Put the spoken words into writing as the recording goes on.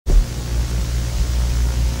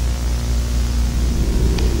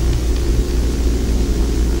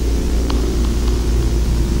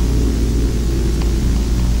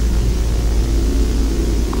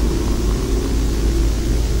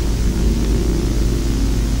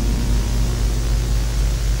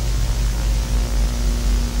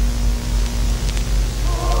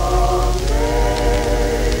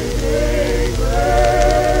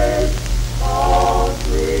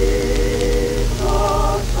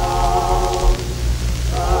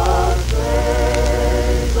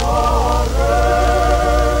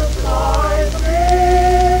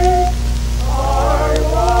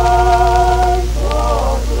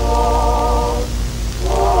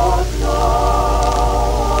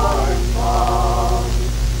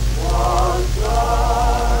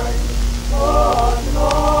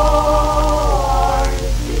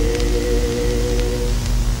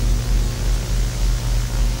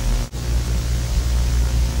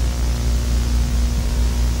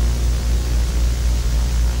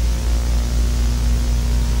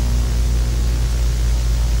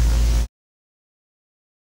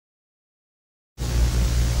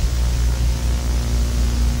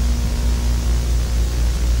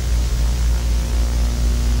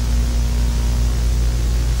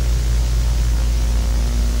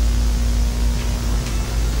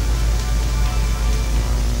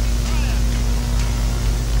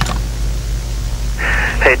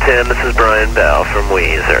Hey Tim, this is Brian Bell from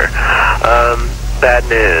Weezer. Bad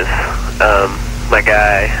news. My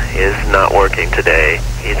guy is not working today.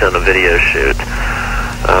 He's on a video shoot.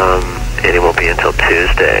 And he won't be until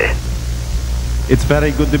Tuesday. It's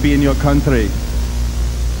very good to be in your country.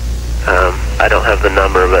 I don't have the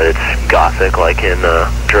number, but it's gothic, like in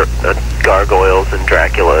gargoyles and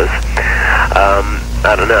Draculas.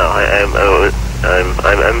 I don't know.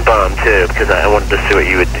 I'm bummed too, because I wanted to see what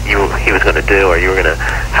he was going to do, or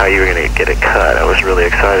how you were going to get it cut. I was really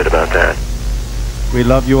excited about that. We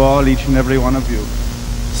love you all, each and every one of you.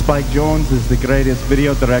 Spike Jonze is the greatest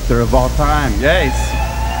video director of all time. Yes.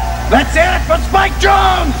 Let's hear it for Spike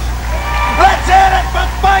Jonze! Let's hear it for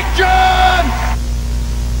Spike Jonze!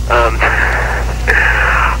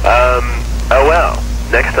 Oh well,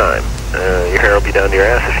 next time. Your hair will be down to your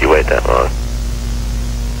ass if you wait that long.